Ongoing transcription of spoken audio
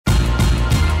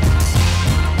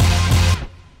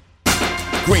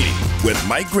Greeny with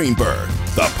Mike Greenberg,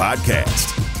 the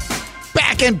podcast.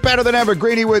 Back and better than ever,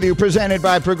 Greeny with you, presented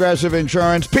by Progressive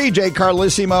Insurance. PJ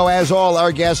Carlissimo, as all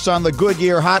our guests on the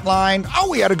Goodyear Hotline. Oh,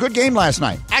 we had a good game last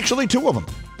night. Actually, two of them.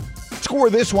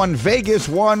 Score this one, Vegas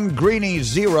 1, Greeny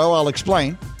 0. I'll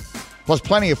explain. Plus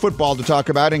plenty of football to talk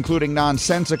about, including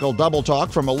nonsensical double talk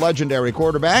from a legendary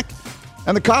quarterback.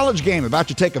 And the college game about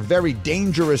to take a very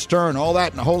dangerous turn. All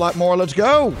that and a whole lot more. Let's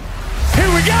go.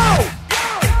 Here we go!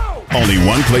 Only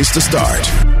one place to start.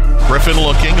 Griffin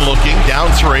looking, down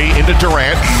three into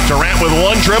Durant. Durant with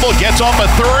one dribble, gets off a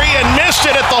three and missed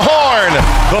it at the horn.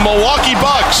 The Milwaukee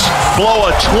Bucks blow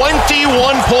a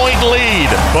 21-point lead,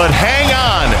 but hang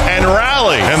on and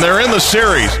rally, and they're in the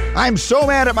series. I'm so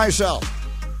mad at myself.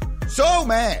 So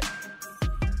mad.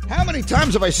 How many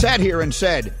times have I sat here and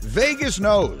said, Vegas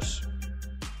knows?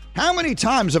 How many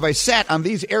times have I sat on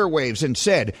these airwaves and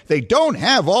said they don't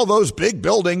have all those big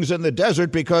buildings in the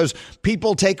desert because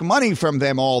people take money from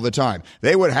them all the time?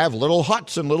 They would have little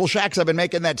huts and little shacks. I've been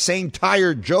making that same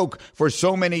tired joke for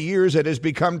so many years it has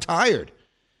become tired.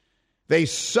 They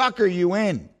sucker you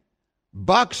in.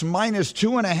 Bucks minus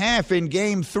 2.5 in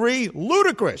game 3.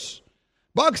 Ludicrous.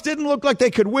 Bucks didn't look like they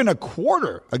could win a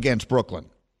quarter against Brooklyn.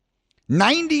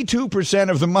 92%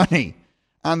 of the money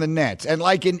on the Nets. And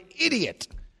like an idiot,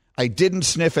 I didn't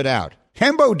sniff it out.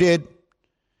 Hembo did.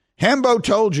 Hembo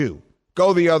told you,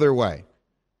 go the other way.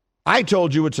 I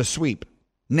told you it's a sweep.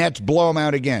 Nets blow them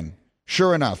out again.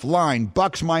 Sure enough, line,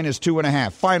 Bucks minus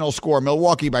 2.5. Final score,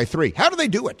 Milwaukee by 3. How do they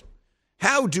do it?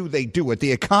 How do they do it?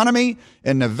 The economy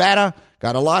in Nevada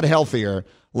got a lot healthier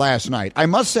last night. I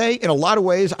must say, in a lot of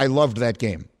ways, I loved that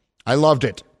game. I loved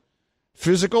it.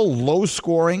 Physical, low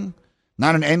scoring,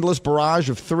 not an endless barrage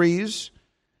of threes.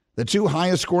 The two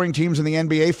highest scoring teams in the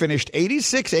NBA finished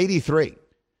 86-83.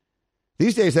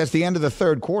 These days, that's the end of the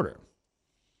third quarter.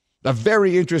 A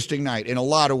very interesting night in a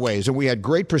lot of ways, and we had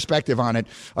great perspective on it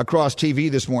across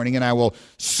TV this morning, and I will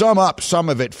sum up some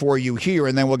of it for you here,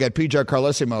 and then we'll get PJ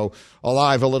Carlissimo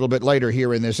alive a little bit later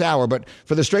here in this hour. But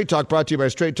for the Straight Talk brought to you by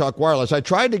Straight Talk Wireless, I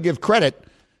tried to give credit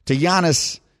to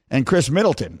Giannis and Chris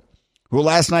Middleton, who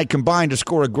last night combined to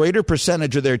score a greater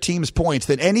percentage of their team's points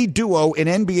than any duo in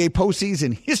NBA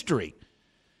postseason history.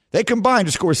 They combined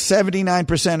to score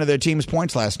 79% of their team's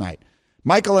points last night.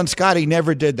 Michael and Scottie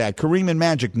never did that. Kareem and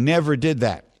Magic never did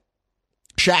that.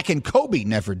 Shaq and Kobe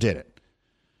never did it.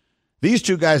 These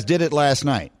two guys did it last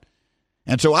night.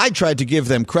 And so I tried to give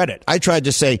them credit. I tried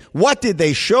to say, what did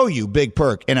they show you, Big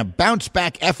Perk, in a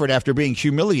bounce-back effort after being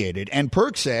humiliated? And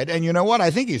Perk said, and you know what?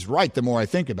 I think he's right the more I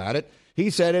think about it.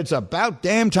 He said, it's about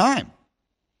damn time.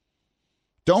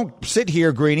 Don't sit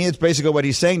here, Greeny. It's basically what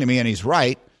he's saying to me, and he's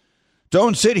right.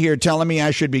 Don't sit here telling me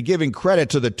I should be giving credit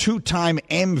to the two-time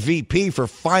MVP for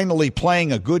finally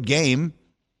playing a good game.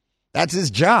 That's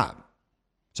his job.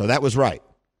 So that was right.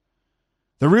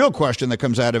 The real question that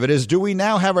comes out of it is, do we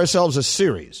now have ourselves a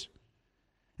series?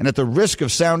 And at the risk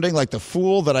of sounding like the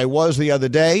fool that I was the other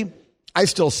day, I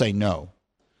still say no.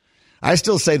 I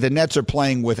still say the Nets are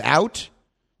playing without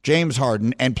James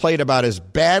Harden and played about as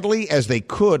badly as they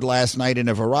could last night in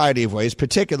a variety of ways,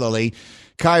 particularly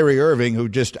Kyrie Irving, who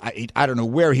just, I don't know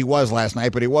where he was last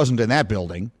night, but he wasn't in that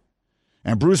building.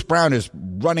 And Bruce Brown is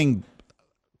running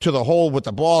to the hole with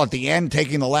the ball at the end,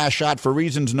 taking the last shot for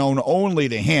reasons known only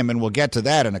to him, and we'll get to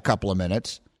that in a couple of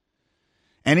minutes.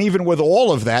 And even with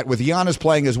all of that, with Giannis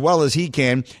playing as well as he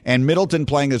can and Middleton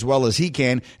playing as well as he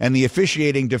can and the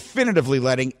officiating definitively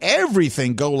letting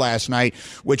everything go last night,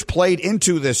 which played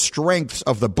into the strengths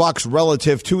of the Bucks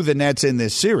relative to the Nets in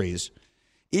this series,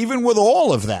 even with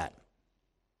all of that,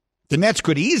 the Nets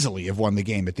could easily have won the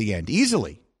game at the end.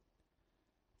 Easily.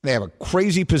 They have a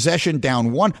crazy possession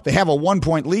down one. They have a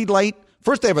 1-point lead late.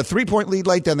 First, they have a 3-point lead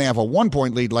late, then they have a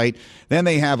 1-point lead late, then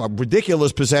they have a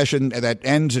ridiculous possession that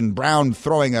ends in Brown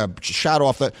throwing a shot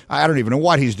off the, I don't even know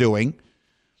what he's doing.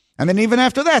 And then even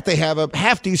after that, they have a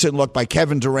half-decent look by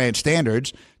Kevin Durant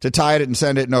standards to tie it and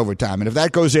send it in overtime. And if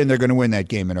that goes in, they're going to win that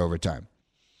game in overtime.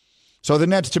 So the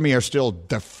Nets, to me, are still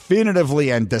definitively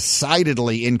and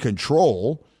decidedly in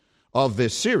control of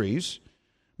this series.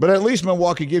 But at least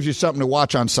Milwaukee gives you something to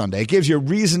watch on Sunday. It gives you a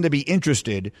reason to be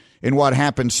interested in what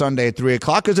happens Sunday at 3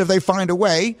 o'clock, because if they find a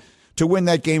way to win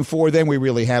that game 4, then we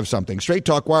really have something. Straight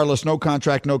Talk Wireless, no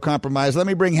contract, no compromise. Let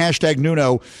me bring hashtag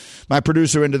Nuno, my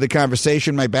producer, into the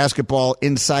conversation, my basketball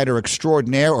insider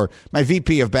extraordinaire, or my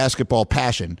VP of basketball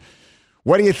passion.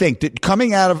 What do you think?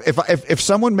 Coming out of, if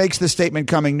someone makes the statement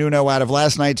coming, Nuno, out of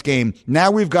last night's game,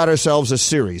 now we've got ourselves a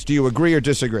series. Do you agree or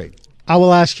disagree? I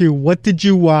will ask you, what did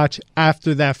you watch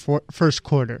after that first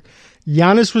quarter?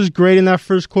 Giannis was great in that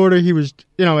first quarter. He was,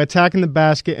 attacking the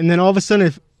basket. And then all of a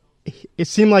sudden, it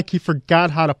seemed like he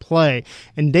forgot how to play,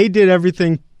 and they did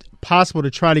everything possible to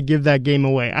try to give that game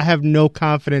away. I have no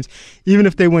confidence, even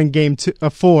if they win game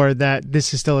 4, that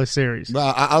this is still a series.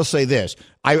 Well, I'll say this.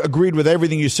 I agreed with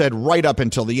everything you said right up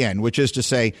until the end, which is to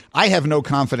say I have no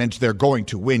confidence they're going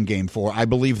to win Game 4. I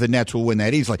believe the Nets will win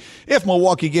that easily. If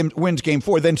Milwaukee wins Game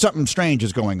 4, then something strange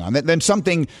is going on. Then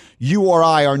something you or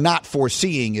I are not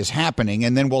foreseeing is happening,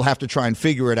 and then we'll have to try and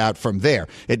figure it out from there.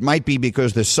 It might be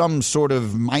because there's some sort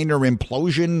of minor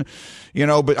implosion,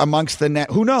 but amongst the net.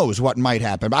 Who knows what might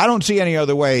happen? But I don't see any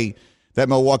other way that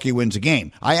Milwaukee wins a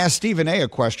game. I asked Stephen A. a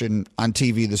question on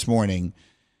TV this morning.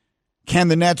 Can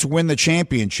the Nets win the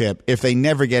championship if they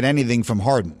never get anything from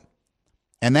Harden?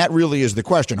 And that really is the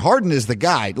question. Harden is the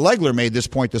guy. Legler made this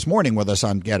point this morning with us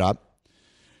on Get Up,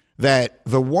 that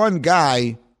the one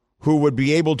guy who would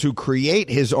be able to create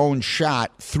his own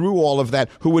shot through all of that,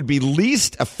 who would be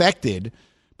least affected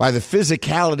by the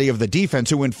physicality of the defense,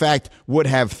 who in fact would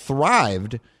have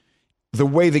thrived the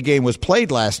way the game was played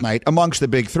last night amongst the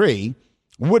big three,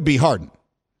 would be Harden.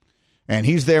 And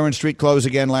he's there in street clothes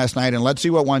again last night, and let's see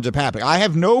what winds up happening. I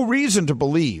have no reason to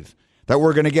believe that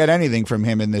we're going to get anything from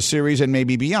him in this series and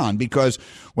maybe beyond, because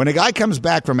when a guy comes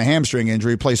back from a hamstring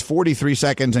injury, plays 43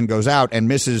 seconds and goes out and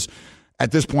misses,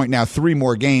 at this point now, 3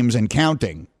 more games and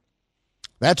counting,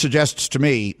 that suggests to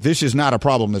me this is not a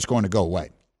problem that's going to go away.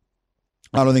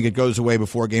 I don't think it goes away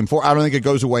before Game 4. I don't think it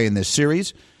goes away in this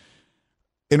series.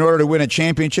 In order to win a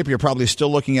championship, you're probably still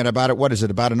looking at about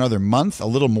another month, a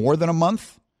little more than a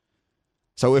month.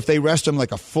 So if they rest him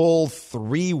like a full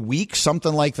 3 weeks,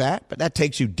 something like that, but that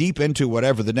takes you deep into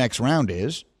whatever the next round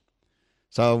is.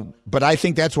 But I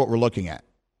think that's what we're looking at.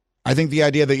 I think the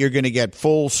idea that you're going to get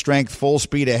full strength, full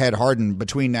speed ahead Harden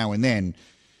between now and then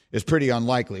is pretty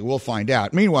unlikely. We'll find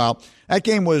out. Meanwhile, that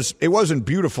game wasn't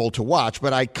beautiful to watch,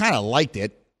 but I kind of liked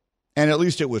it. And at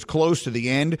least it was close to the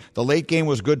end. The late game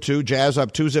was good too. Jazz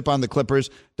up 2-0 on the Clippers.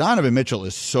 Donovan Mitchell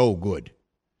is so good.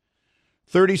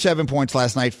 37 points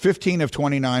last night, 15 of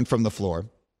 29 from the floor.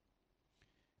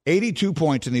 82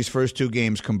 points in these first 2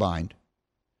 games combined.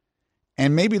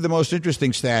 And maybe the most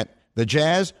interesting stat, the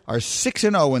Jazz are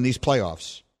 6-0 in these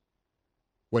playoffs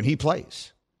when he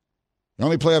plays. The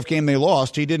only playoff game they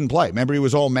lost, he didn't play. Remember, he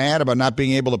was all mad about not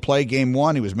being able to play Game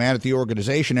 1. He was mad at the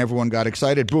organization. Everyone got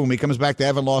excited. Boom, he comes back. They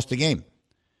haven't lost a game.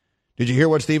 Did you hear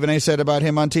what Stephen A. said about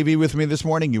him on TV with me this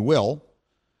morning? You will.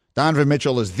 Donovan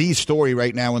Mitchell is the story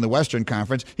right now in the Western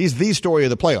Conference. He's the story of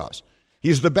the playoffs.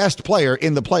 He's the best player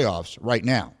in the playoffs right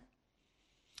now.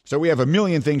 So we have a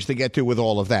million things to get to with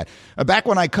all of that. Back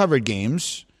when I covered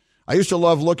games, I used to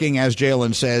love looking, as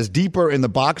Jalen says, deeper in the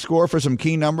box score for some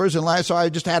key numbers. And so I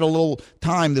just had a little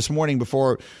time this morning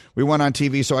before we went on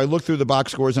TV. So I looked through the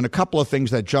box scores, and a couple of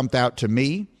things that jumped out to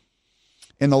me.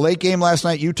 In the late game last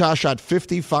night, Utah shot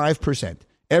 55%.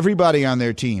 Everybody on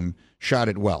their team shot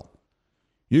it well.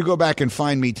 You go back and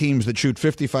find me teams that shoot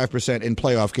 55% in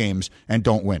playoff games and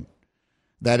don't win.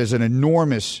 That is an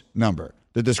enormous number.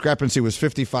 The discrepancy was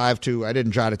 55 to, I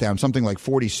didn't jot it down, something like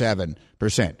 47%.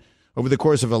 Over the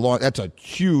course of that's a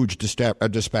huge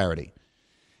disparity.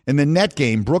 In the net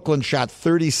game, Brooklyn shot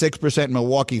 36%,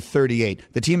 Milwaukee 38%.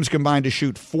 The teams combined to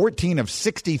shoot 14 of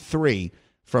 63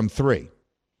 from 3.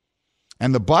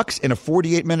 And the Bucks in a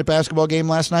 48-minute basketball game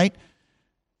last night,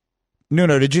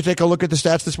 Nuno, did you take a look at the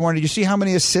stats this morning? Did you see how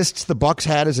many assists the Bucks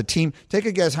had as a team? Take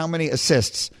a guess how many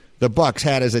assists the Bucks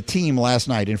had as a team last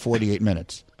night in 48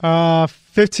 minutes.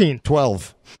 15.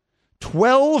 12.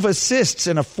 12 assists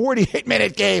in a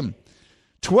 48-minute game.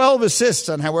 12 assists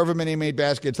on however many made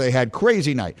baskets they had.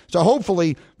 Crazy night. So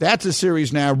hopefully that's a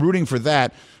series now, rooting for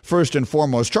that first and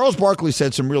foremost. Charles Barkley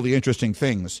said some really interesting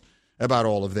things about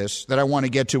all of this that I want to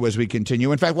get to as we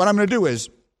continue. In fact, what I'm going to do is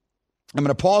I'm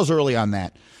going to pause early on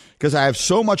that, because I have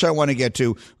so much I want to get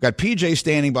to. We've got PJ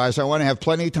standing by, so I want to have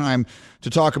plenty of time to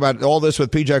talk about all this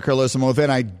with PJ Carlesimo. Then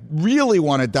I really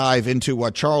want to dive into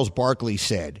what Charles Barkley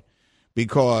said,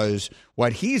 because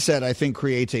what he said, I think,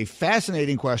 creates a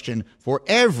fascinating question for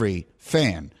every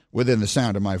fan within the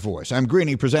sound of my voice. I'm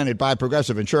Greeny, presented by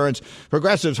Progressive Insurance.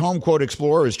 Progressive's Home Quote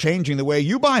Explorer is changing the way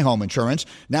you buy home insurance.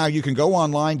 Now you can go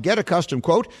online, get a custom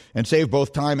quote, and save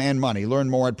both time and money. Learn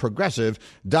more at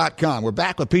Progressive.com. We're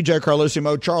back with PJ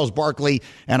Carlesimo, Charles Barkley,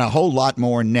 and a whole lot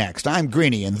more next. I'm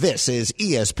Greeny, and this is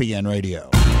ESPN Radio.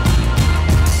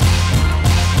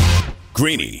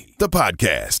 Greeny, the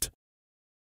podcast.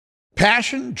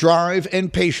 Passion, drive,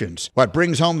 and patience. What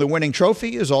brings home the winning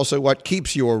trophy is also what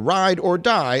keeps your ride or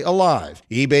die alive.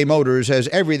 eBay Motors has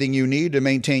everything you need to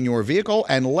maintain your vehicle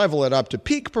and level it up to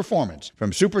peak performance. From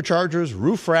superchargers,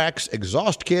 roof racks,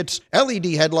 exhaust kits, LED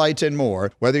headlights, and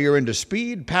more, whether you're into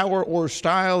speed, power, or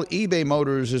style, eBay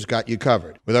Motors has got you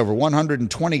covered. With over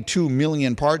 122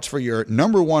 million parts for your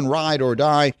number one ride or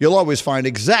die, you'll always find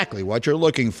exactly what you're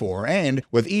looking for. And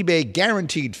with eBay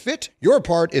Guaranteed Fit, your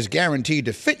part is guaranteed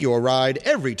to fit your ride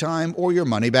every time or your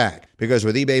money back. Because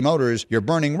with eBay Motors, you're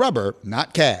burning rubber,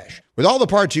 not cash. With all the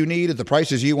parts you need at the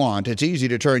prices you want, it's easy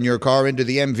to turn your car into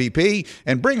the MVP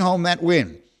and bring home that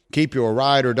win. Keep your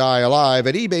ride or die alive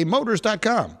at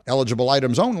ebaymotors.com. Eligible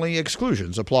items only.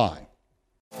 Exclusions apply.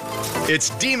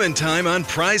 It's Demon Time on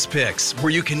Prize Picks,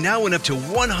 where you can now win up to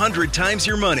 100 times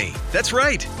your money. That's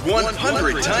right,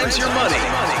 100 times your money.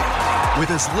 With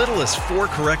as little as 4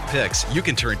 correct picks, you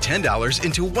can turn $10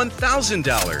 into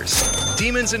 $1,000.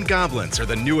 Demons and Goblins are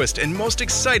the newest and most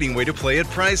exciting way to play at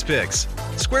Prize Picks.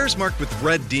 Squares marked with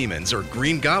red demons or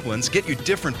green goblins get you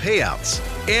different payouts.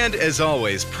 And as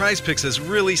always, Prize Picks is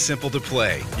really simple to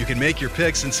play. You can make your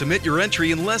picks and submit your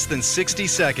entry in less than 60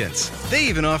 seconds. They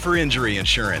even offer injury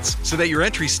insurance, so that your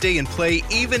entries stay in play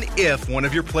even if one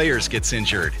of your players gets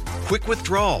injured. Quick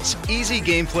withdrawals, easy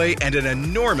gameplay, and an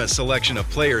enormous selection of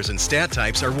players and stat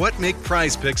types are what make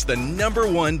Prize Picks the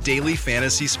 #1 daily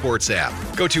fantasy sports app.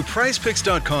 Go to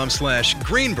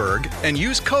prizepicks.com/Greenberg and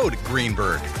use code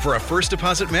Greenberg for a first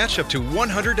deposit match up to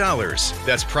 $100.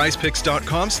 That's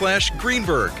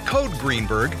prizepicks.com/Greenberg, code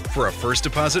Greenberg for a first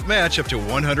deposit match up to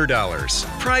 $100.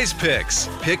 Prize Picks.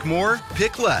 Pick more,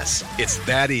 pick less. It's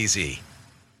that easy.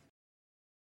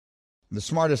 The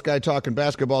smartest guy talking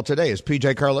basketball today is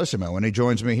PJ Carlesimo, and he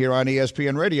joins me here on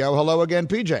ESPN Radio. Hello again,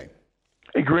 PJ.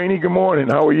 Hey, Greeny. Good morning.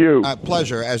 How are you?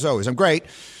 Pleasure, as always. I'm great.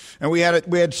 And we had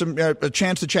a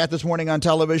chance to chat this morning on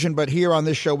television, but here on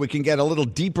this show we can get a little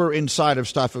deeper inside of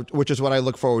stuff, which is what I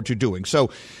look forward to doing. So,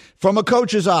 from a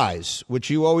coach's eyes, which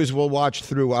you always will watch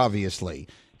through, obviously,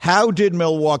 how did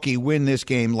Milwaukee win this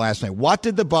game last night? What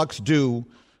did the Bucks do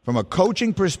from a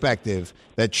coaching perspective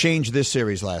that changed this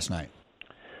series last night?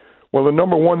 Well, the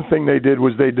number one thing they did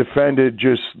was they defended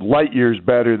just light years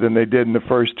better than they did in the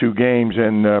first two games,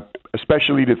 and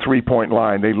especially the three-point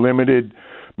line. They limited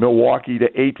Milwaukee to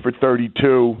 8 for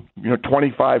 32,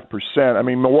 25%. I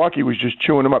mean, Milwaukee was just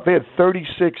chewing them up. They had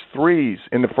 36 threes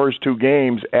in the first two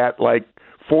games at like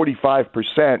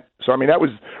 45%. So, I mean, that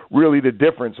was really the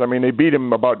difference. I mean, they beat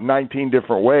him about 19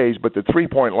 different ways, but the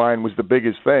three-point line was the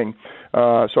biggest thing.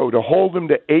 So to hold them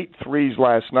to 8 threes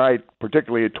last night,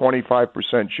 particularly at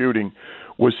 25% shooting,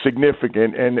 was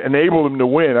significant and enabled them to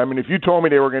win. I mean, if you told me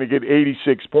they were going to get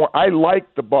 86 points, I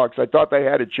liked the Bucks. I thought they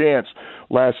had a chance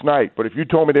last night. But if you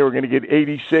told me they were going to get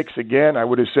 86 again, I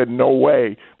would have said no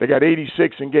way. They got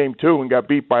 86 in game 2 and got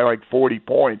beat by like 40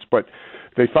 points. But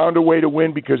they found a way to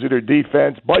win because of their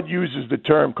defense. Bud uses the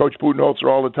term, Coach Budenholzer,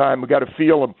 all the time, we got to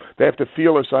feel them. They have to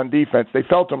feel us on defense. They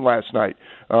felt them last night.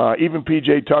 Even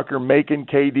P.J. Tucker making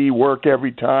KD work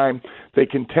every time. They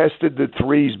contested the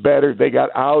threes better. They got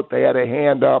out. They had a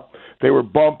hand up. They were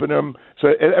bumping them. So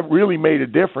it really made a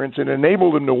difference and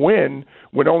enabled them to win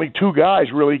when only 2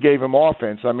 guys really gave him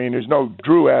offense. I mean,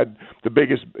 Drew had the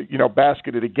biggest,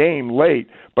 basket of the game late.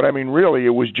 But, I mean, really, it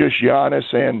was just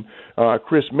Giannis and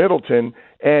Chris Middleton.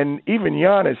 And even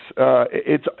Giannis,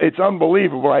 it's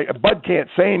unbelievable. Bud can't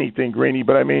say anything, Greeny,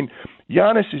 but, I mean,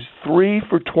 Giannis is 3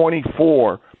 for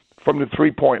 24 from the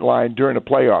three-point line during the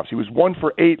playoffs. He was 1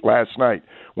 for 8 last night.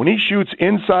 When he shoots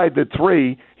inside the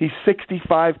 3, he's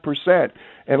 65%.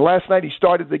 And last night he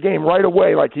started the game right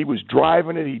away like he was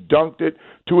driving it. He dunked it.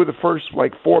 2 of the first,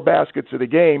 4 baskets of the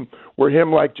game were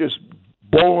him, just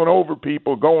bowling over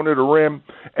people, going to the rim,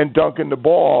 and dunking the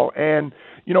ball. And,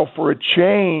 for a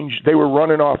change, they were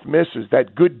running off misses.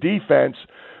 That good defense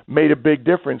made a big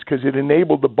difference because it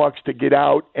enabled the Bucks to get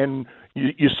out, and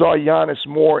you saw Giannis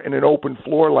more in an open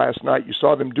floor last night. You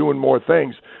saw them doing more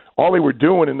things. All they were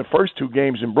doing in the first 2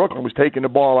 games in Brooklyn was taking the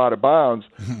ball out of bounds,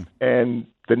 and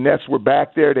the Nets were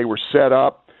back there. They were set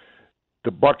up.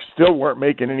 The Bucks still weren't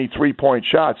making any three-point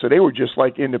shots, so they were just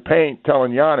in the paint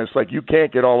telling Giannis, you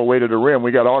can't get all the way to the rim.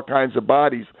 We got all kinds of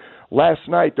bodies. Last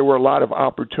night there were a lot of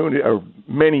opportunity, or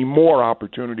many more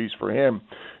opportunities for him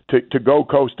to go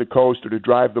coast to coast or to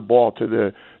drive the ball to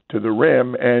the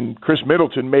rim, and Chris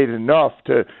Middleton made enough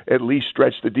to at least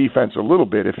stretch the defense a little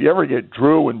bit. If you ever get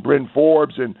Drew and Bryn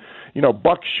Forbes and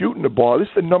Buck shooting the ball, this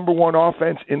is the number 1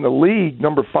 offense in the league,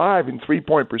 number 5 in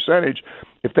three-point percentage.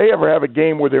 If they ever have a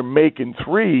game where they're making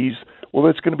threes, well,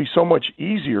 it's going to be so much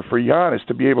easier for Giannis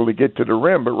to be able to get to the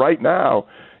rim. But right now,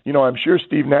 I'm sure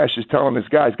Steve Nash is telling his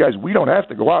guys, we don't have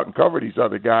to go out and cover these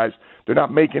other guys. They're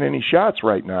not making any shots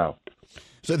right now.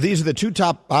 So these are the two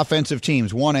top offensive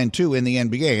teams, 1 and 2 in the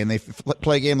NBA, and they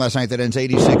play a game last night that ends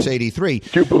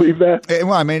 86-83. Do you believe that?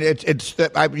 Well, I mean,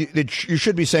 you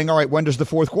should be saying, all right, when does the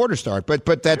fourth quarter start?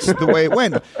 But that's the way it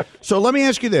went. So let me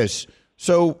ask you this.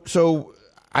 So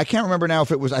I can't remember now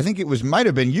if it was, I think it might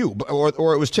have been you,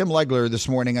 or it was Tim Legler this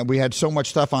morning. We had so much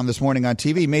stuff on this morning on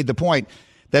TV, made the point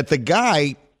that the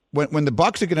guy, when the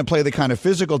Bucks are going to play the kind of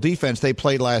physical defense they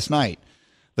played last night,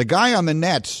 the guy on the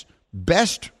Nets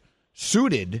best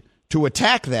suited to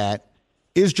attack that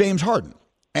is James Harden.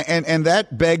 And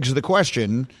that begs the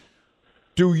question,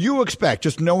 do you expect,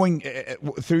 just knowing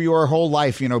through your whole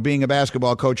life, being a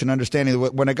basketball coach and understanding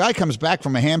that when a guy comes back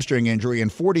from a hamstring injury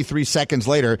and 43 seconds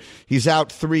later he's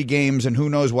out 3 games and who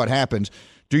knows what happens,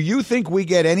 do you think we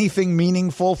get anything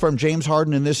meaningful from James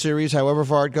Harden in this series, however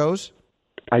far it goes?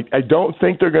 I don't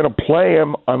think they're going to play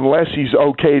him unless he's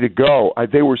okay to go.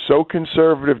 They were so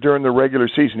conservative during the regular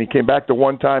season. He came back the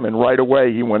one time, and right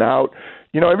away he went out.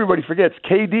 Everybody forgets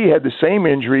KD had the same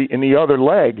injury in the other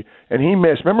leg, and he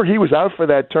missed. Remember, he was out for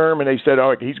that term, and they said,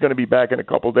 oh, he's going to be back in a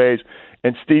couple days.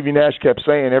 And Stevie Nash kept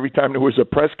saying every time there was a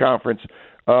press conference,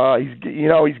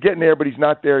 he's getting there, but he's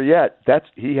not there yet.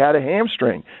 He had a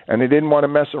hamstring, and they didn't want to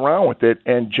mess around with it.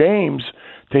 And James,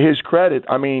 to his credit,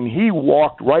 I mean, he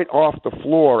walked right off the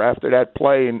floor after that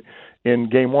play in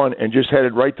Game 1 and just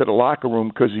headed right to the locker room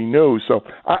because he knew. So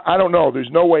I don't know.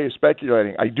 There's no way of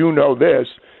speculating. I do know this.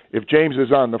 If James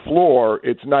is on the floor,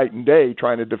 it's night and day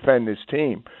trying to defend this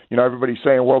team. Everybody's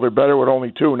saying, well, they're better with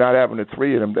only 2, not having the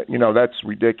 3 of them. That's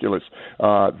ridiculous.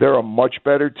 They're a much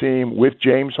better team with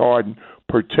James Harden,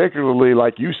 particularly,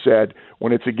 like you said,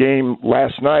 when it's a game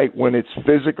last night, when it's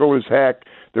physical as heck.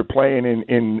 They're playing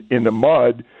in the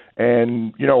mud,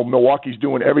 and Milwaukee's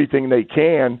doing everything they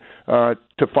can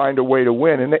to find a way to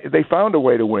win, and they found a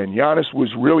way to win. Giannis was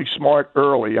really smart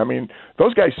early. I mean,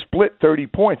 those guys split 30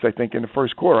 points, I think, in the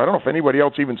first quarter. I don't know if anybody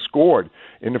else even scored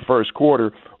in the first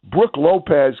quarter. Brook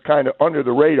Lopez kind of under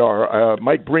the radar.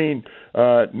 Mike Breen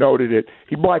noted it.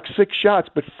 He blocked 6 shots,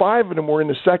 but 5 of them were in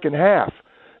the second half.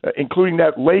 Including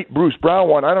that late Bruce Brown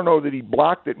one. I don't know that he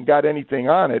blocked it and got anything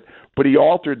on it, but he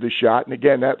altered the shot, and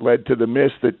again, that led to the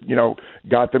miss that,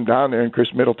 got them down there, and Chris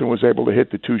Middleton was able to hit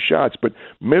the 2 shots. But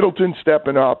Middleton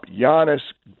stepping up, Giannis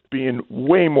being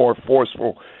way more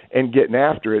forceful and getting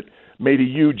after it made a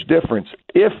huge difference.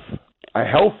 If a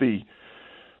healthy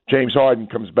James Harden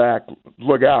comes back,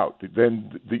 look out.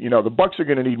 Then the Bucks are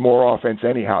going to need more offense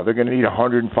anyhow. They're going to need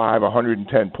 105,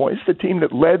 110 points. It's the team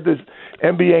that led the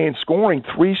NBA in scoring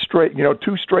 2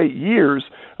 straight years,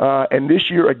 and this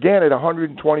year again at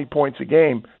 120 points a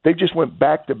game. They just went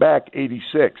back-to-back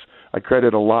 86. I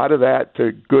credit a lot of that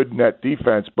to good net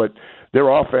defense, but their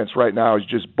offense right now is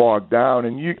just bogged down,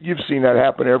 and you've seen that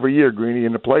happen every year, Greeny,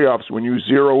 in the playoffs when you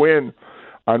zero in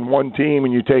on one team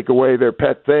and you take away their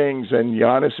pet things, and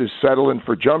Giannis is settling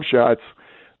for jump shots.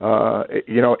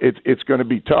 It's going to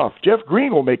be tough. Jeff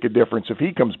Green will make a difference if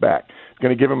he comes back. It's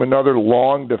going to give him another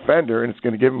long defender, and it's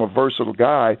going to give him a versatile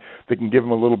guy that can give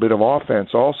him a little bit of offense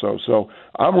also. So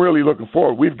I'm really looking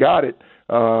forward. We've got it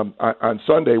on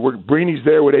Sunday. Breeny's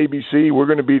there with ABC. We're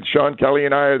going to be Sean Kelly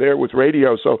and I are there with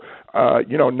radio. So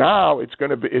now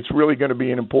it's really going to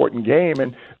be an important game,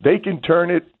 and they can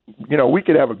turn it. We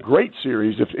could have a great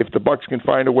series if the Bucks can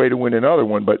find a way to win another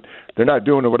one, but they're not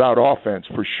doing it without offense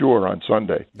for sure on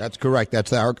Sunday. That's correct.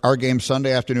 That's our game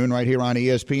Sunday afternoon right here on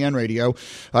ESPN Radio.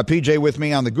 PJ with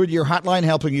me on the Goodyear Hotline,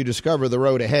 helping you discover the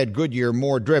road ahead. Goodyear,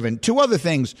 more driven. 2 other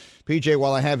things, PJ,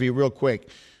 while I have you real quick.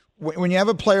 When you have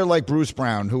a player like Bruce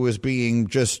Brown, who is being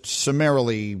just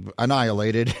summarily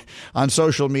annihilated on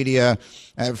social media,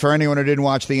 for anyone who didn't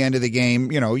watch the end of the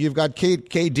game, you've got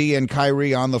KD and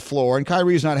Kyrie on the floor, and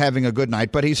Kyrie's not having a good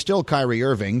night, but he's still Kyrie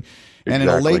Irving. And exactly. In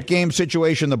a late-game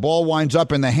situation, the ball winds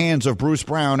up in the hands of Bruce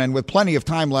Brown, and with plenty of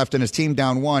time left and his team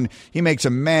down 1, he makes a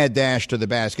mad dash to the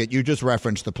basket. You just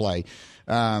referenced the play.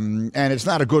 And it's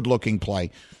not a good-looking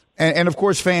play. And of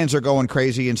course, fans are going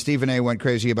crazy, and Stephen A. went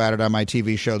crazy about it on my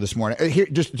TV show this morning. Here,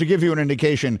 just to give you an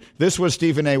indication, this was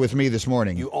Stephen A. with me this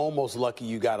morning. You almost lucky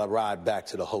you got a ride back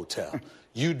to the hotel.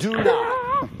 You do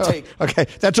not take... Okay,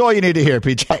 that's all you need to hear,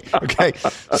 PJ. Okay,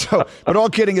 so, but all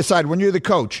kidding aside, when you're the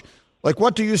coach, like,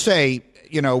 what do you say,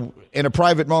 in a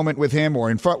private moment with him or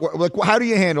in front? Like, how do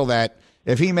you handle that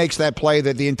if he makes that play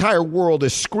that the entire world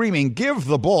is screaming, give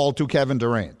the ball to Kevin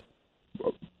Durant?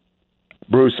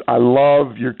 Bruce, I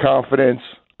love your confidence.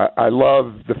 I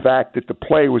love the fact that the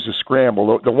play was a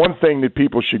scramble. The one thing that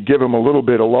people should give him a little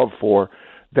bit of love for,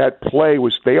 that play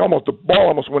was the ball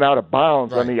almost went out of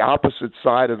bounds on the opposite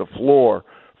side of the floor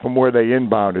from where they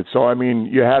inbounded. So, I mean,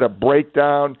 you had a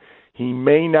breakdown. He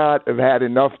may not have had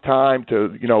enough time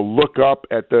to, look up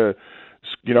at the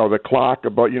clock.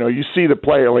 But, you see the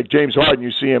player like James Harden,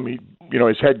 you see him,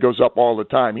 his head goes up all the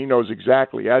time. He knows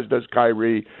exactly, as does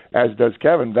Kyrie, as does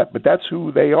Kevin. But that's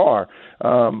who they are.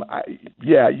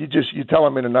 You tell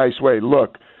them in a nice way,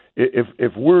 look,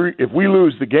 if we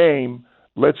lose the game,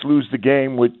 let's lose the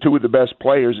game with two of the best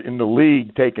players in the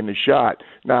league taking the shot.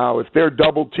 Now, if they're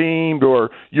double teamed or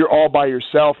you're all by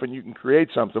yourself and you can create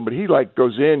something, but he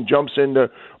goes in, jumps into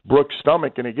Brooks'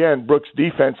 stomach, and again, Brooks'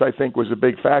 defense I think was a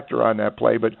big factor on that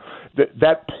play. But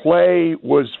that play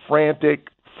was frantic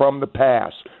from the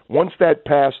pass. Once that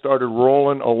pass started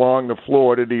rolling along the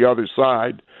floor to the other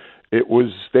side,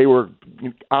 they were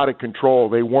out of control.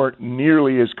 They weren't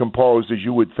nearly as composed as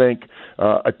you would think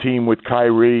a team with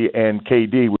Kyrie and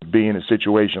KD would be in a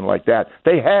situation like that.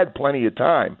 They had plenty of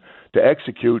time to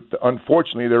execute.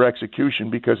 Unfortunately, their execution,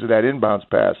 because of that inbounds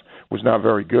pass, was not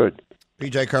very good.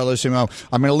 PJ Carlesimo,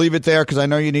 I'm going to leave it there because I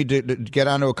know you need to get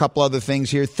on to a couple other things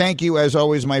here. Thank you, as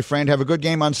always, my friend. Have a good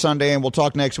game on Sunday, and we'll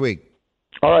talk next week.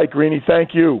 All right, Greeny,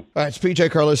 thank you. All right, it's PJ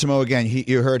Carlesimo again.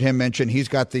 You heard him mention he's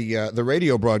got the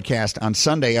radio broadcast on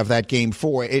Sunday of that Game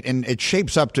 4, and it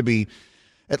shapes up to be,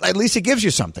 at least it gives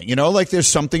you something, like there's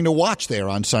something to watch there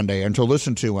on Sunday and to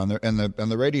listen to on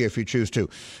the radio if you choose to,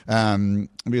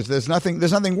 because there's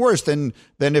nothing worse than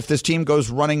if this team goes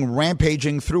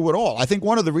rampaging through it all. I think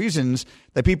one of the reasons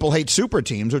that people hate super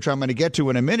teams, which I'm going to get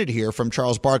to in a minute here from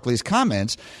Charles Barkley's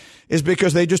comments, is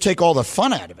because they just take all the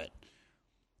fun out of it.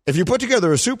 If you put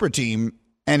together a super team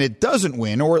and it doesn't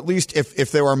win, or at least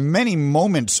if there are many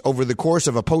moments over the course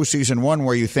of a postseason one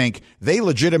where you think they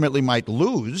legitimately might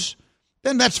lose,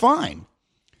 then that's fine.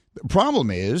 The problem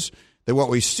is that what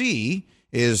we see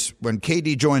is when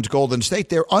KD joins Golden State,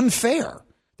 they're unfair.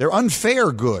 They're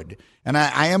unfair good. And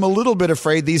I am a little bit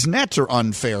afraid these Nets are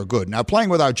unfair good. Now, playing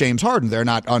without James Harden, they're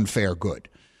not unfair good.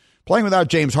 Playing without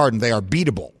James Harden, they are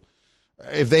beatable.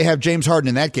 If they have James Harden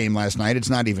in that game last night, it's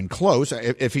not even close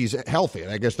if he's healthy.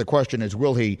 I guess the question is,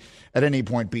 will he at any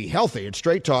point be healthy? It's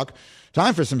Straight Talk.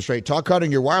 Time for some Straight Talk.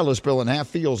 Cutting your wireless bill in half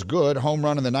feels good. Home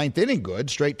run in the ninth inning good.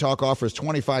 Straight Talk offers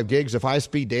 25 gigs of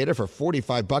high-speed data for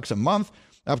 $45 a month,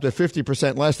 up to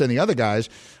 50% less than the other guys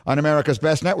on America's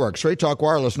best network. Straight Talk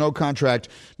Wireless, no contract,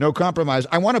 no compromise.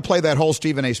 I want to play that whole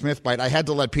Stephen A. Smith bite. I had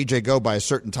to let PJ go by a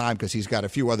certain time because he's got a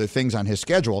few other things on his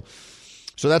schedule.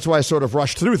 So that's why I sort of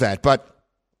rushed through that. But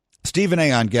Stephen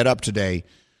A. on Get Up today,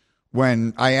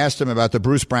 when I asked him about the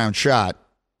Bruce Brown shot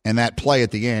and that play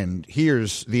at the end,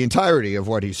 here's the entirety of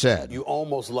what he said. You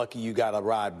almost lucky you got a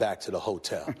ride back to the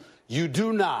hotel. You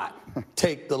do not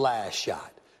take the last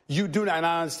shot. You do not, and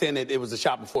I understand that it was a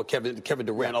shot before Kevin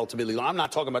Durant ultimately. I'm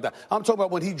not talking about that. I'm talking about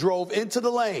when he drove into the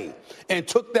lane and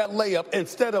took that layup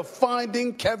instead of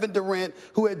finding Kevin Durant,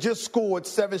 who had just scored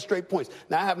 7 straight points.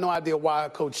 Now, I have no idea why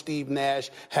Coach Steve Nash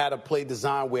had a play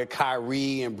design where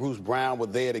Kyrie and Bruce Brown were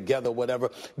there together or whatever.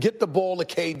 Get the ball to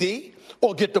KD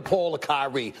or get the ball to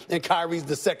Kyrie. And Kyrie's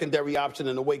the secondary option,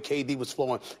 and the way KD was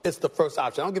flowing, it's the first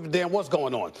option. I don't give a damn what's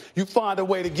going on. You find a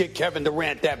way to get Kevin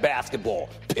Durant that basketball,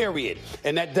 period.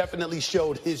 And that definitely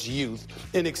showed his youth,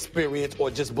 inexperience,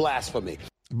 or just blasphemy.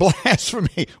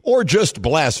 Blasphemy, or just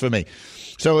blasphemy.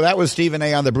 So that was Stephen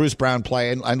A. on the Bruce Brown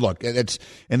play. And look, it's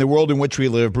in the world in which we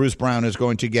live, Bruce Brown is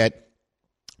going to get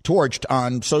torched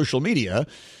on social media,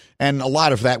 and a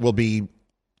lot of that will be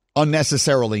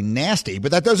unnecessarily nasty,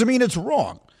 but that doesn't mean it's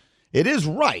wrong. It is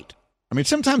right. I mean,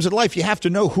 sometimes in life you have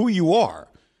to know who you are.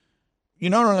 You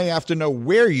not only have to know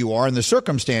where you are and the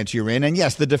circumstance you're in, and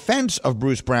yes, the defense of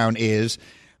Bruce Brown is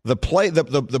the play.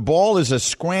 The ball is a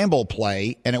scramble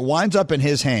play, and it winds up in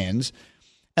his hands,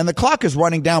 and the clock is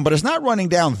running down, but it's not running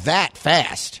down that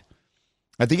fast.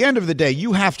 At the end of the day,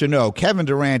 you have to know Kevin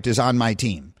Durant is on my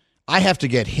team. I have to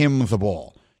get him the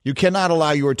ball. You cannot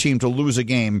allow your team to lose a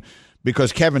game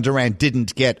because Kevin Durant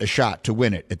didn't get a shot to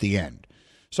win it at the end.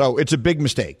 So it's a big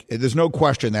mistake. There's no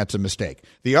question that's a mistake.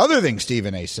 The other thing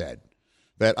Stephen A. said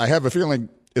that I have a feeling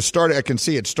I can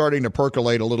see it starting to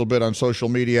percolate a little bit on social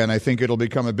media, and I think it'll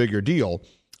become a bigger deal.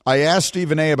 I asked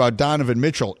Stephen A. about Donovan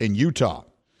Mitchell in Utah,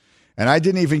 and I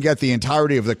didn't even get the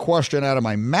entirety of the question out of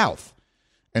my mouth,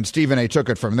 and Stephen A. took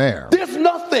it from there. There's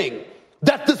nothing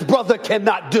that this brother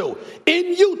cannot do.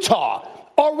 In Utah,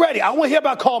 already, I want to hear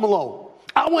about Karl Malone.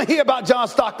 I want to hear about John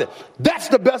Stockton. That's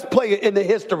the best player in the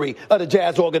history of the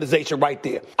Jazz organization right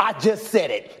there. I just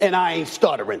said it, and I ain't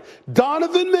stuttering.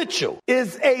 Donovan Mitchell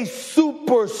is a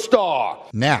superstar.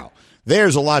 Now,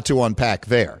 there's a lot to unpack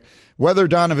there. whether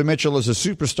Donovan Mitchell is a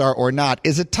superstar or not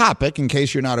is a topic, in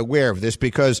case you're not aware of this,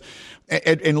 because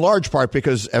in large part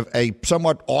because of a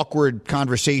somewhat awkward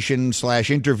conversation /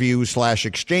 interview /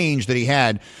 exchange that he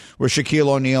had with Shaquille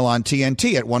O'Neal on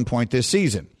TNT at one point this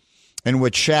season, in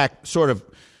which Shaq sort of,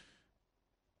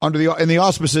 in the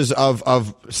auspices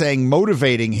of saying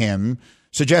motivating him,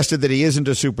 suggested that he isn't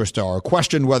a superstar, or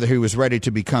questioned whether he was ready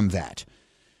to become that.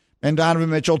 And Donovan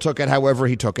Mitchell took it however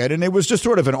he took it, and it was just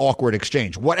sort of an awkward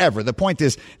exchange. Whatever. The point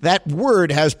is, that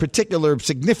word has particular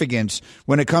significance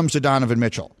when it comes to Donovan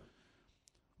Mitchell.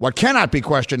 What cannot be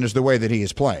questioned is the way that he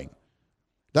is playing.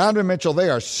 Donovan Mitchell,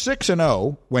 they are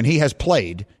 6-0 when he has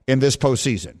played in this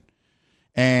postseason.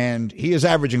 And he is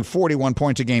averaging 41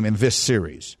 points a game in this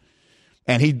series.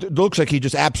 And he looks like he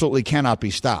just absolutely cannot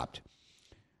be stopped.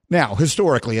 Now,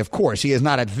 historically, of course, he is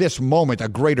not at this moment a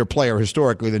greater player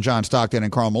historically than John Stockton and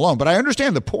Karl Malone. But I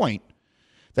understand the point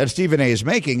that Stephen A. is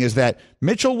making, is that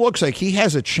Mitchell looks like he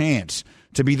has a chance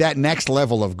to be that next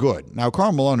level of good. Now,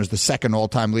 Karl Malone is the second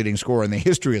all-time leading scorer in the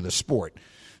history of the sport.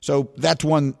 So that's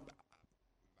one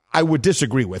I would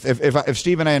disagree with. If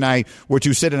Stephen A. and I were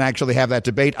to sit and actually have that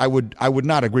debate, I would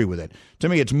not agree with it. To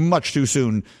me, it's much too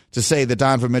soon to say that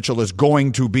Donovan Mitchell is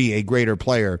going to be a greater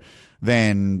player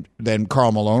than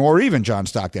Karl Malone or even John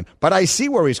Stockton. But I see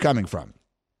where he's coming from.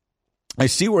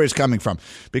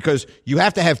 Because you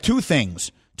have to have two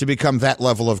things to become that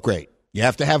level of great. You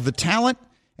have to have the talent,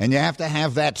 and you have to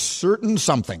have that certain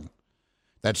something.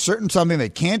 That certain something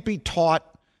that can't be taught,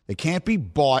 that can't be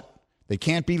bought, that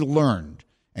can't be learned.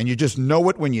 And you just know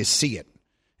it when you see it.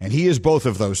 And he is both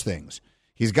of those things.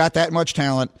 He's got that much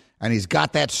talent, and he's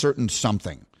got that certain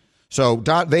something. So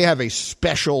they have a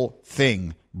special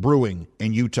thing brewing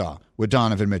in Utah with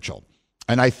Donovan Mitchell.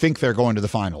 And I think they're going to the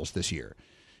finals this year.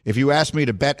 If you ask me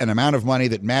to bet an amount of money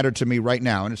that mattered to me right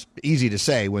now, and it's easy to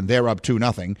say when they're up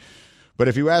 2-0, but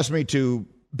if you ask me to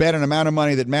bet an amount of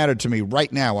money that mattered to me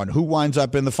right now on who winds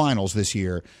up in the finals this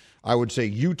year, I would say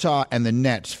Utah and the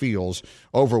Nets feels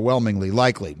overwhelmingly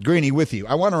likely. Greeny with you.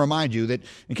 I want to remind you that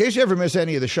in case you ever miss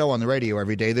any of the show on the radio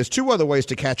every day, there's two other ways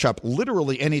to catch up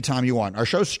literally anytime you want. Our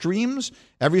show streams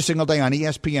every single day on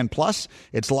ESPN+.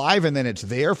 It's live and then it's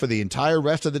there for the entire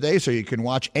rest of the day, so you can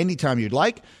watch anytime you'd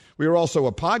like. We are also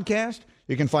a podcast.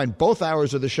 You can find both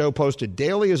hours of the show posted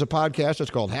daily as a podcast. It's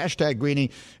called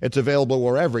 #Greeny. It's available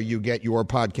wherever you get your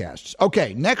podcasts.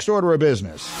 Okay, next order of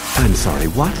business. I'm sorry,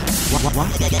 what?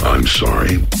 What? I'm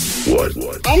sorry.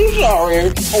 What? I'm sorry.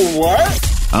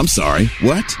 What? I'm sorry.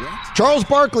 What? Charles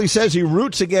Barkley says he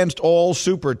roots against all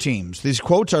super teams. These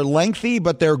quotes are lengthy,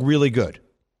 but they're really good.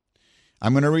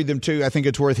 I'm going to read them to you. I think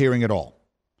it's worth hearing it all.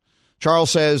 Charles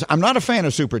says, I'm not a fan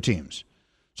of super teams.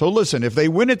 So listen, if they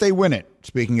win it, they win it,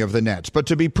 speaking of the Nets. But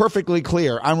to be perfectly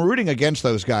clear, I'm rooting against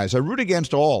those guys. I root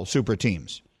against all super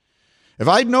teams. If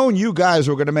I'd known you guys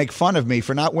were going to make fun of me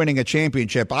for not winning a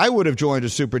championship, I would have joined a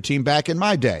super team back in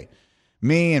my day.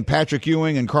 Me and Patrick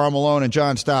Ewing and Karl Malone and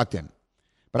John Stockton.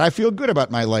 But I feel good about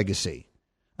my legacy.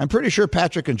 I'm pretty sure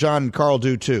Patrick and John and Karl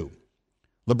do too.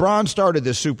 LeBron started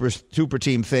this super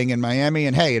team thing in Miami,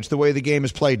 and hey, it's the way the game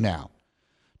is played now.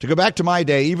 To go back to my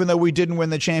day, even though we didn't win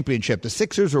the championship, the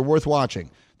Sixers were worth watching.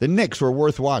 The Knicks were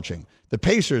worth watching. The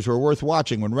Pacers were worth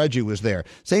watching when Reggie was there.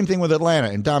 Same thing with Atlanta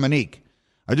and Dominique.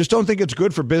 I just don't think it's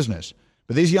good for business.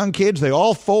 But these young kids, they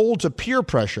all fold to peer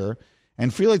pressure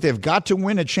and feel like they've got to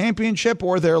win a championship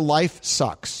or their life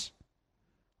sucks.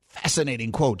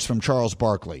 Fascinating quotes from Charles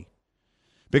Barkley.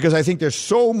 Because I think there's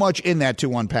so much in that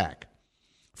to unpack.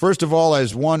 First of all,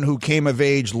 as one who came of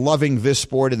age loving this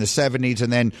sport in the 70s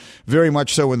and then very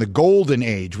much so in the golden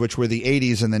age, which were the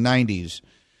 80s and the 90s,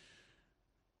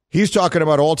 he's talking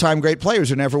about all-time great players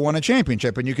who never won a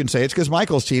championship. And you can say it's because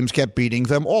Michael's teams kept beating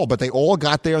them all, but they all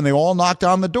got there and they all knocked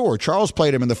on the door. Charles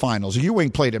played him in the finals. Ewing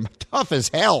played him tough as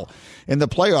hell in the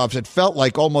playoffs. It felt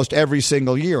like almost every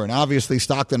single year. And obviously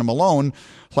Stockton and Malone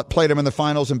played him in the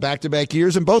finals in back-to-back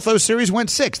years, and both those series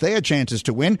went 6. They had chances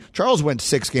to win. Charles went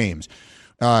 6 games.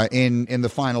 In the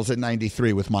finals in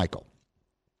 93 with Michael.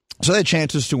 So they had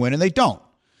chances to win, and they don't.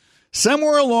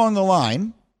 Somewhere along the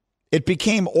line, it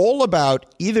became all about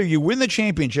either you win the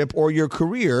championship or your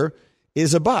career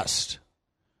is a bust.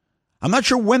 I'm not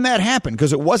sure when that happened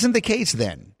because it wasn't the case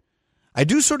then. I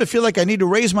do sort of feel like I need to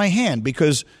raise my hand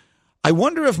because I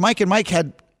wonder if Mike and Mike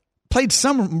had played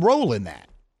some role in that.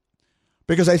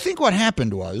 Because I think what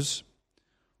happened was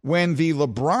when the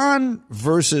LeBron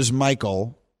versus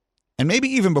Michael, and maybe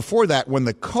even before that, when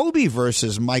the Kobe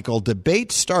versus Michael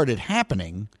debate started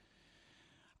happening,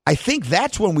 I think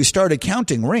that's when we started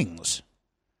counting rings.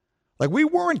 Like, we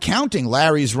weren't counting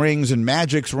Larry's rings and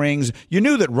Magic's rings. You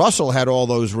knew that Russell had all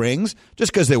those rings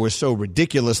just because there were so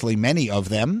ridiculously many of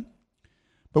them.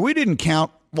 But we didn't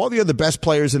count all the other best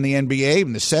players in the NBA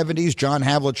in the 70s, John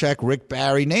Havlicek, Rick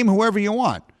Barry, name whoever you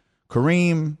want,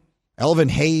 Kareem, Elvin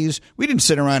Hayes. We didn't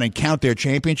sit around and count their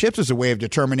championships as a way of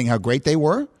determining how great they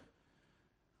were.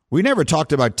 We never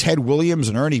talked about Ted Williams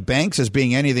and Ernie Banks as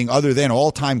being anything other than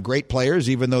all-time great players,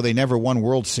 even though they never won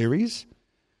World Series.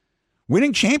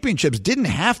 Winning championships didn't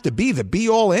have to be the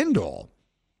be-all, end-all.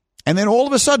 And then all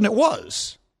of a sudden it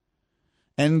was.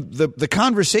 And the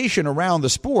conversation around the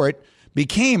sport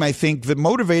became, I think, the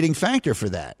motivating factor for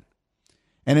that.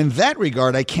 And in that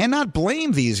regard, I cannot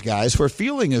blame these guys for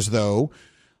feeling as though,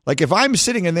 like if I'm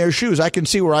sitting in their shoes, I can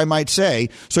see where I might say,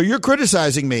 so you're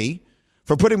criticizing me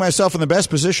for putting myself in the best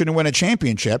position to win a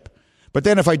championship, but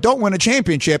then if I don't win a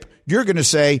championship, you're going to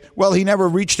say, well, he never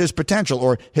reached his potential,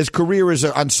 or his career is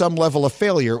on some level of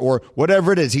failure, or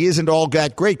whatever it is. He isn't all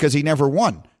that great because he never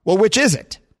won. Well, which is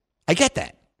it? I get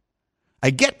that.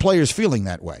 I get players feeling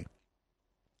that way.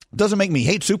 It doesn't make me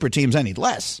hate super teams any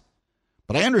less,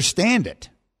 but I understand it.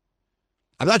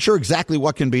 I'm not sure exactly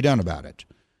what can be done about it.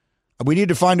 We need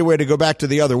to find a way to go back to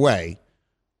the other way,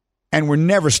 and we're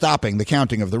never stopping the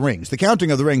counting of the rings. The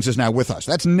counting of the rings is now with us.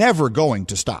 That's never going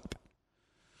to stop.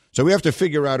 So we have to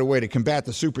figure out a way to combat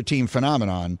the super team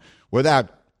phenomenon without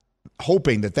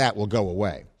hoping that that will go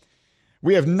away.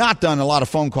 We have not done a lot of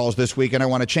phone calls this week, and I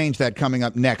want to change that coming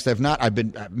up next. I've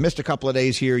missed a couple of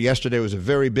days here. Yesterday was a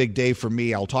very big day for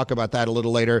me. I'll talk about that a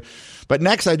little later. But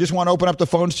next, I just want to open up the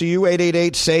phones to you,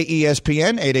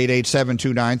 888-SAY-ESPN,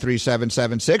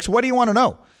 888-729-3776. What do you want to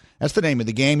know? That's the name of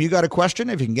the game. You got a question?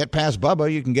 If you can get past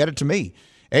Bubba, you can get it to me.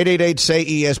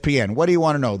 888-SAY-ESPN. What do you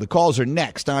want to know? The calls are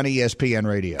next on ESPN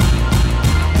Radio.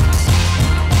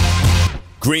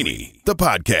 Greeny, the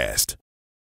podcast.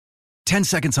 10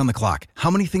 seconds on the clock. How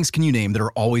many things can you name that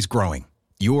are always growing?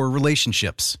 Your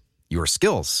relationships, your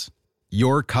skills,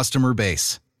 your customer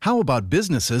base. How about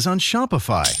businesses on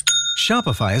Shopify?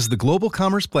 Shopify is the global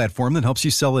commerce platform that helps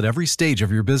you sell at every stage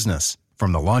of your business.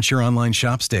 From the launch your online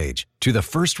shop stage, to the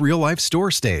first real-life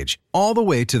store stage, all the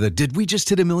way to the did we just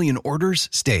hit a million orders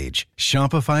stage.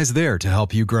 Shopify's there to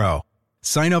help you grow.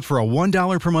 Sign up for a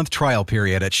 $1 per month trial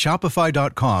period at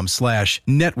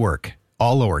shopify.com/network,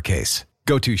 all lowercase.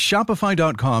 Go to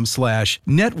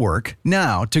shopify.com/network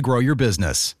now to grow your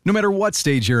business, no matter what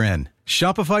stage you're in.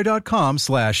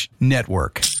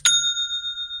 Shopify.com/network.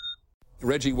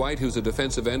 Reggie White, who's a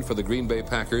defensive end for the Green Bay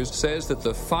Packers, says that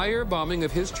the firebombing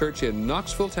of his church in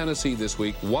Knoxville, Tennessee this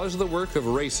week was the work of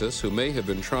racists who may have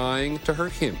been trying to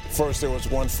hurt him. First there was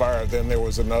one fire, then there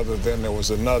was another, then there was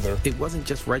another. It wasn't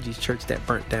just Reggie's church that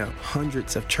burnt down.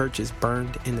 Hundreds of churches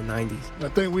burned in the 90s. I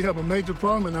think we have a major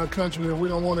problem in our country that we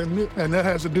don't want to admit, and that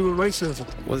has to do with racism.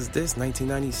 Was this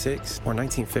 1996 or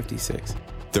 1956?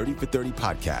 30 for 30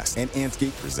 podcast and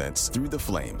Anscape presents Through the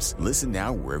Flames. Listen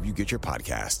now wherever you get your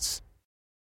podcasts.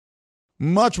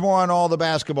 Much more on all the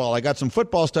basketball. I got some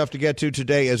football stuff to get to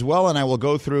today as well, and I will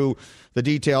go through the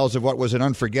details of what was an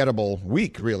unforgettable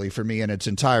week, really, for me in its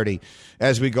entirety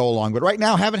as we go along. But right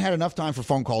now, haven't had enough time for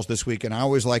phone calls this week, and I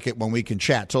always like it when we can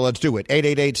chat. So let's do it.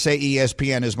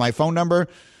 888-SAY-ESPN is my phone number.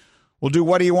 We'll do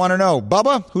What Do You Want to Know?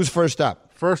 Bubba, who's first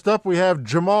up? First up, we have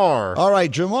Jamar. All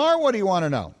right, Jamar, what do you want to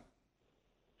know?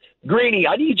 Greeny,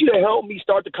 I need you to help me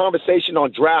start the conversation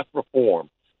on draft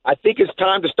reform. I think it's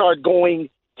time to start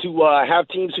going to have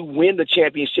teams who win the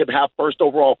championship have first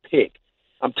overall pick.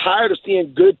 I'm tired of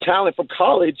seeing good talent from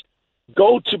college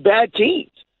go to bad teams.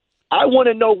 I want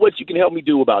to know what you can help me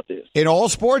do about this. In all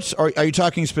sports? Or are you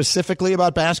talking specifically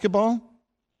about basketball?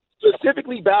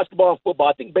 Specifically basketball and football.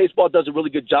 I think baseball does a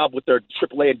really good job with their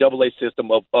AAA and AA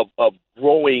system of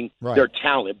growing their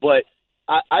talent. But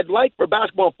I'd like for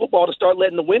basketball and football to start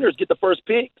letting the winners get the first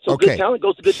pick so good talent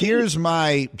goes to good teams. Here's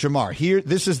my, Jamar,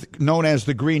 this is known as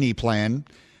the Greeny plan.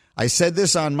 I said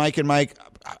this on Mike and Mike.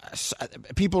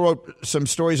 People wrote some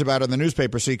stories about it in the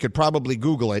newspaper, so you could probably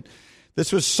Google it.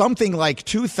 This was something like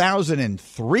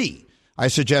 2003. I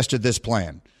suggested this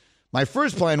plan. My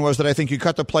first plan was that I think you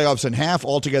cut the playoffs in half.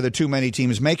 Altogether, too many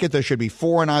teams make it. There should be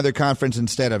 4 in either conference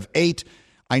instead of 8.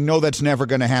 I know that's never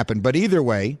going to happen. But either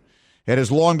way, it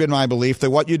has long been my belief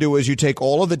that what you do is you take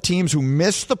all of the teams who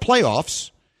miss the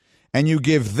playoffs and you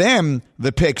give them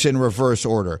the picks in reverse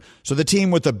order. So the team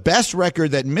with the best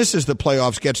record that misses the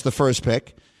playoffs gets the first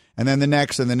pick, and then the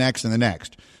next and the next and the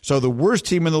next. So the worst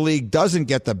team in the league doesn't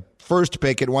get the first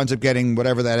pick. It winds up getting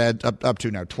whatever that adds up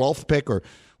to now, 12th pick or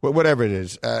whatever it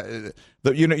is.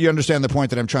 You understand the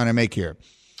point that I'm trying to make here,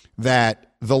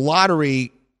 that the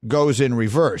lottery goes in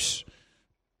reverse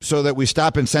so that we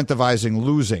stop incentivizing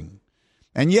losing.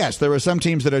 And yes, there are some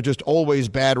teams that are just always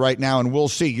bad right now, and we'll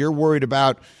see. You're worried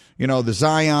about the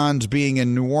Zions being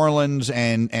in New Orleans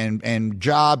and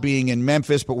Ja being in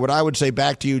Memphis. But what I would say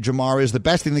back to you, Jamar, is the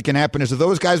best thing that can happen is that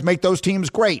those guys make those teams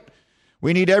great.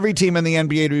 We need every team in the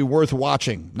NBA to be worth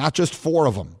watching, not just 4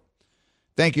 of them.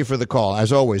 Thank you for the call.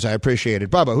 As always, I appreciate it.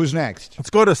 Bubba, who's next? Let's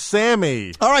go to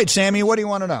Sammy. All right, Sammy, what do you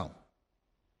want to know?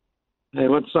 Hey,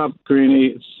 what's up, Greeny?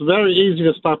 It's very easy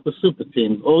to stop the super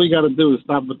teams. All we got to do is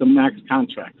stop with the max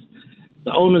contracts.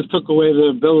 The owners took away the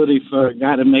ability for a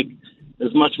guy to make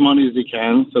as much money as he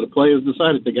can, so the players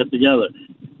decided to get together.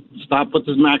 Stop with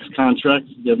his max contracts.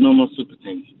 You have no more super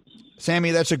teams.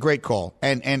 Sammy, that's a great call.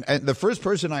 And the first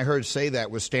person I heard say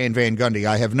that was Stan Van Gundy.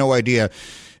 I have no idea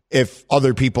if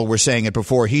other people were saying it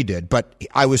before he did, but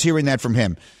I was hearing that from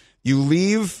him. You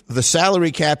leave the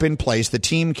salary cap in place, the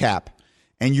team cap,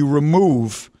 and you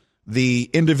remove the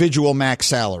individual max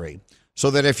salary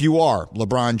so that if you are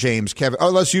LeBron James,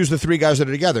 let's use the 3 guys that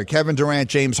are together, Kevin Durant,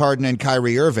 James Harden, and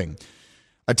Kyrie Irving.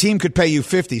 A team could pay you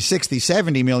 $50, $60,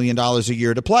 $70 million a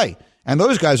year to play, and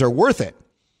those guys are worth it.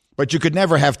 But you could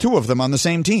never have 2 of them on the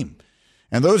same team.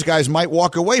 And those guys might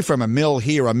walk away from a mill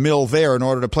here, a mill there in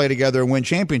order to play together and win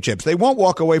championships. They won't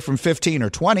walk away from 15 or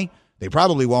 20. They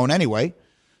probably won't anyway.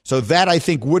 So that, I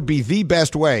think, would be the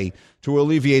best way to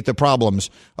alleviate the problems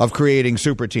of creating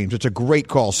super teams. It's a great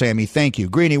call, Sammy. Thank you.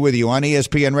 Greeny with you on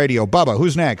ESPN Radio. Bubba,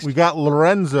 who's next? We got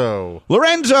Lorenzo.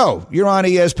 Lorenzo, you're on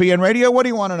ESPN Radio. What do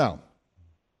you want to know?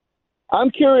 I'm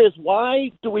curious,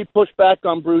 why do we push back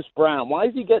on Bruce Brown? Why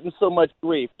is he getting so much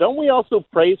grief? Don't we also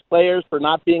praise players for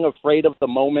not being afraid of the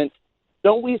moment?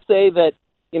 Don't we say that,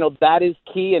 that is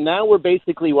key? And now we're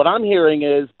basically, what I'm hearing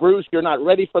is, Bruce, you're not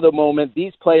ready for the moment.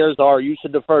 These players are. You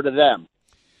should defer to them.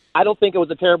 I don't think it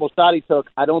was a terrible shot he took.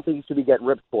 I don't think he should be getting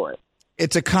ripped for it.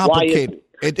 It's a complicated.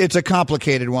 It's a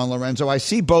complicated one, Lorenzo. I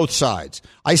see both sides.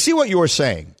 I see what you're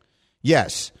saying.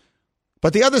 Yes.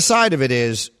 But the other side of it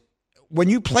is, when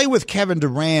you play with Kevin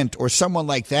Durant or someone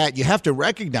like that, you have to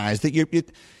recognize that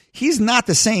he's not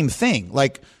the same thing.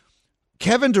 Like,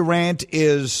 Kevin Durant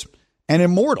is an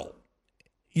immortal.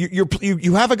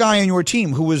 You have a guy on your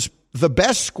team who is the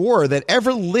best scorer that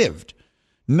ever lived.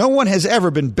 No one has ever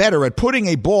been better at putting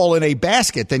a ball in a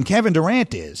basket than Kevin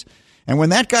Durant is. And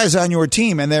when that guy's on your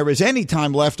team and there is any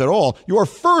time left at all, your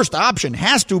first option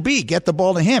has to be get the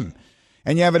ball to him.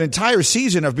 And you have an entire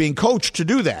season of being coached to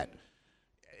do that.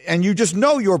 And you just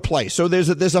know your place. So there's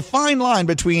a fine line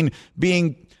between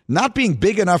not being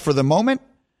big enough for the moment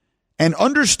and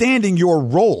understanding your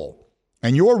role.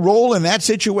 And your role in that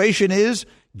situation is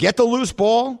get the loose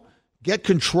ball, get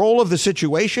control of the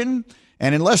situation,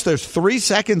 and unless there's 3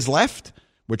 seconds left,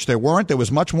 which there weren't, there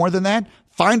was much more than that,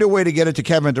 find a way to get it to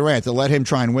Kevin Durant to let him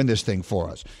try and win this thing for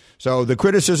us. So the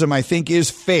criticism, I think, is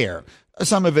fair.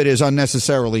 Some of it is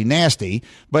unnecessarily nasty,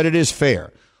 but it is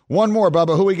fair. One more,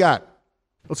 Bubba. Who we got?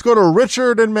 Let's go to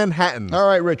Richard in Manhattan. All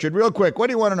right, Richard, real quick. What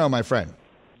do you want to know, my friend?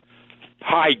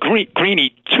 Hi,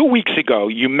 Greeny. 2 weeks ago,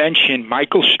 you mentioned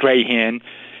Michael Strahan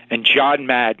and John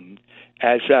Madden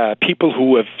as people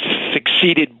who have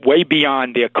succeeded way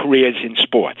beyond their careers in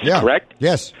sports, correct?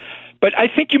 Yes. But I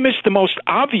think you missed the most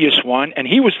obvious one, and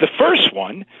he was the first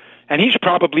one, and he's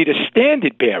probably the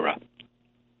standard bearer.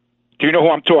 Do you know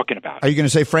who I'm talking about? Are you going to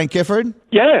say Frank Gifford?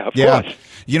 Yeah, of course.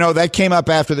 That came up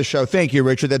after the show. Thank you,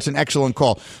 Richard. That's an excellent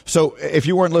call. So if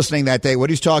you weren't listening that day,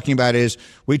 what he's talking about is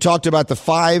we talked about the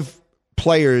 5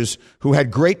 players who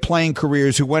had great playing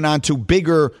careers who went on to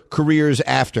bigger careers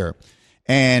after.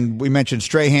 And we mentioned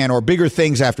Strahan, or bigger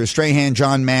things after. Strahan,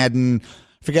 John Madden,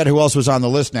 forget who else was on the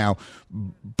list now.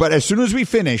 But as soon as we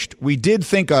finished, we did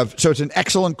think of, so it's an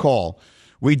excellent call.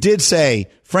 We did say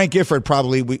Frank Gifford,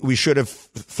 probably we should have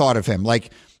thought of him.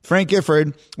 Like, Frank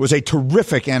Gifford was a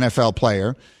terrific NFL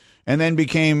player and then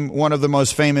became one of the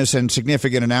most famous and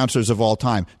significant announcers of all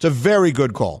time. It's a very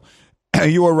good call.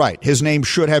 You were right. His name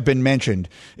should have been mentioned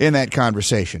in that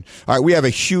conversation. All right, we have a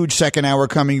huge second hour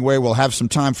coming your way. We'll have some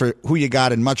time for Who You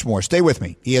Got and much more. Stay with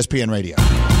me. ESPN Radio.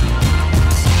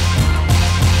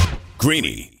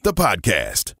 Greeny, the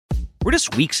podcast. We're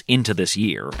just weeks into this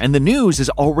year, and the news is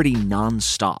already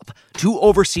nonstop. 2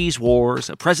 overseas wars,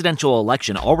 a presidential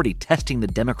election already testing the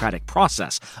democratic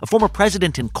process, a former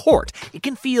president in court. It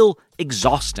can feel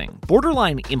exhausting,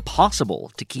 borderline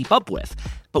impossible to keep up with,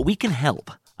 but we can help.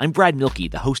 I'm Brad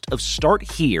Mielke, the host of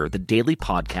Start Here, the daily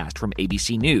podcast from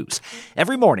ABC News.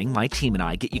 Every morning, my team and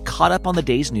I get you caught up on the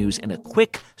day's news in a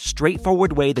quick,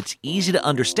 straightforward way that's easy to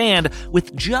understand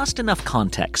with just enough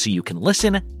context so you can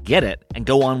listen, get it, and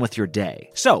go on with your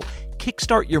day. So,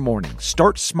 kickstart your morning.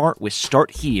 Start smart with Start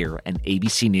Here and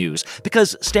ABC News,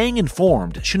 because staying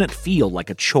informed shouldn't feel like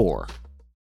a chore.